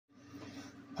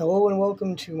Hello and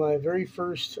welcome to my very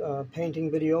first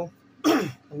painting video.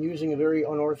 I'm using a very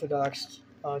unorthodox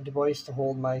device to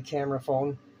hold my camera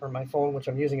phone, or my phone which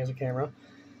I'm using as a camera.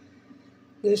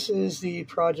 This is the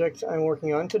project I'm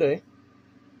working on today.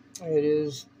 It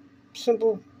is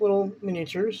simple little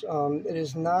miniatures. It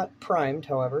is not primed,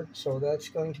 however, so that's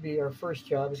going to be our first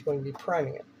job, is going to be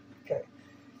priming it. Okay,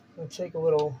 I'm going to take a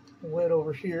little lid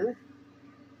over here,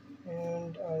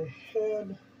 and I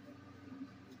had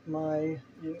my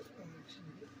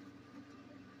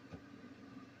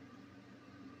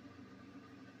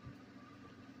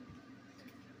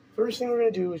first thing we're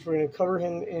going to do is we're going to cover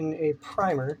him in a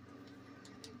primer,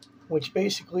 which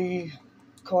basically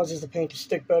causes the paint to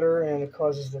stick better and it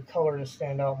causes the color to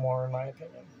stand out more, in my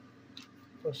opinion.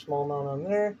 Put a small amount on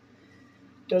there.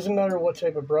 Doesn't matter what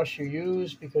type of brush you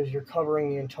use because you're covering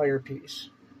the entire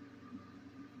piece.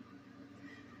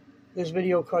 This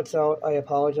video cuts out, I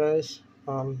apologize.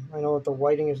 I know that the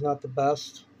lighting is not the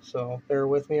best, so bear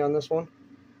with me on this one.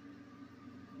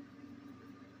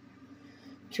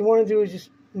 What you want to do is just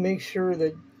make sure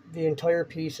that the entire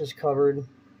piece is covered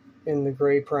in the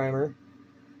gray primer.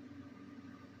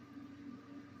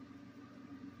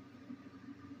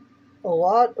 A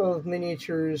lot of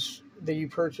miniatures that you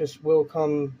purchase will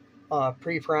come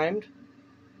pre-primed.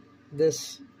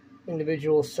 This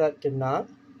individual set did not.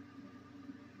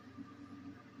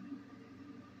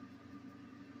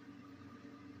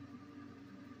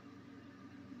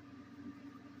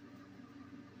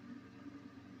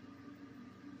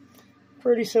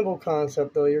 Pretty simple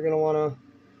concept, though. You're not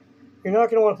going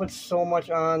to want to put so much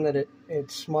on that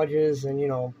it smudges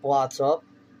and, blots up.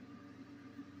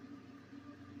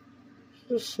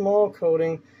 Just a small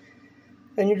coating.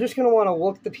 And you're just going to want to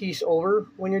look the piece over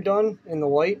when you're done in the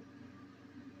white.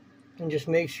 And just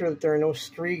make sure that there are no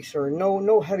streaks or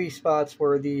no heavy spots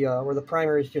where the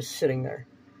primer is just sitting there.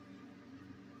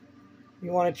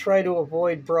 You want to try to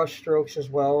avoid brush strokes as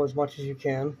well, as much as you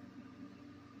can.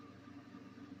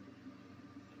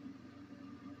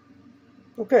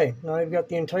 Okay, now I've got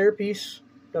the entire piece,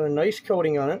 got a nice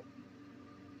coating on it.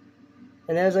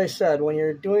 And as I said, when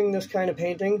you're doing this kind of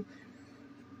painting,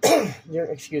 you're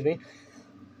going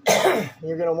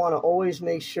to want to always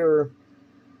make sure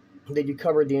that you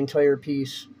cover the entire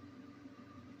piece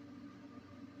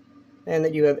and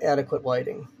that you have adequate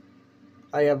lighting.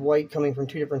 I have light coming from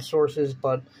two different sources,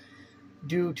 but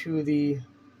due to the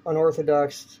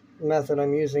unorthodox method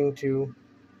I'm using to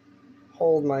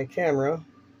hold my camera,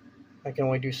 I can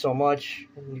only do so much,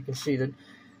 and you can see that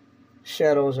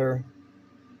shadows are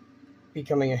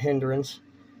becoming a hindrance.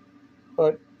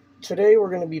 But today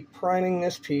we're going to be priming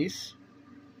this piece,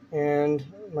 and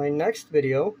my next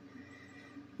video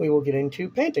we will get into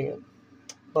painting it.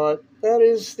 But that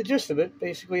is the gist of it,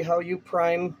 basically how you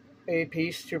prime a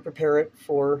piece to prepare it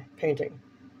for painting.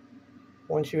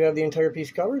 Once you have the entire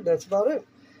piece covered, that's about it.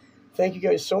 Thank you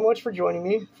guys so much for joining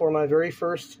me for my very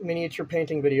first miniature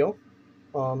painting video.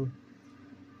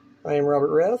 I am Robert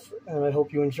Rath, and I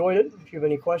hope you enjoyed it. If you have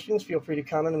any questions, feel free to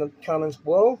comment in the comments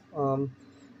below.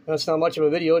 It's not much of a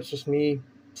video, it's just me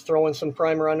throwing some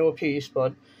primer onto a piece,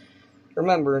 but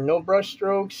remember, no brush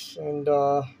strokes, and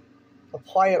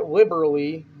apply it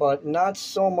liberally, but not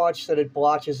so much that it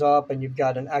blotches up and you've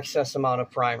got an excess amount of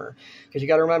primer. Because you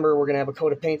got to remember, we're going to have a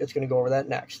coat of paint that's going to go over that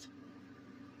next.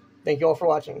 Thank you all for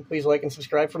watching. Please like and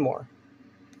subscribe for more.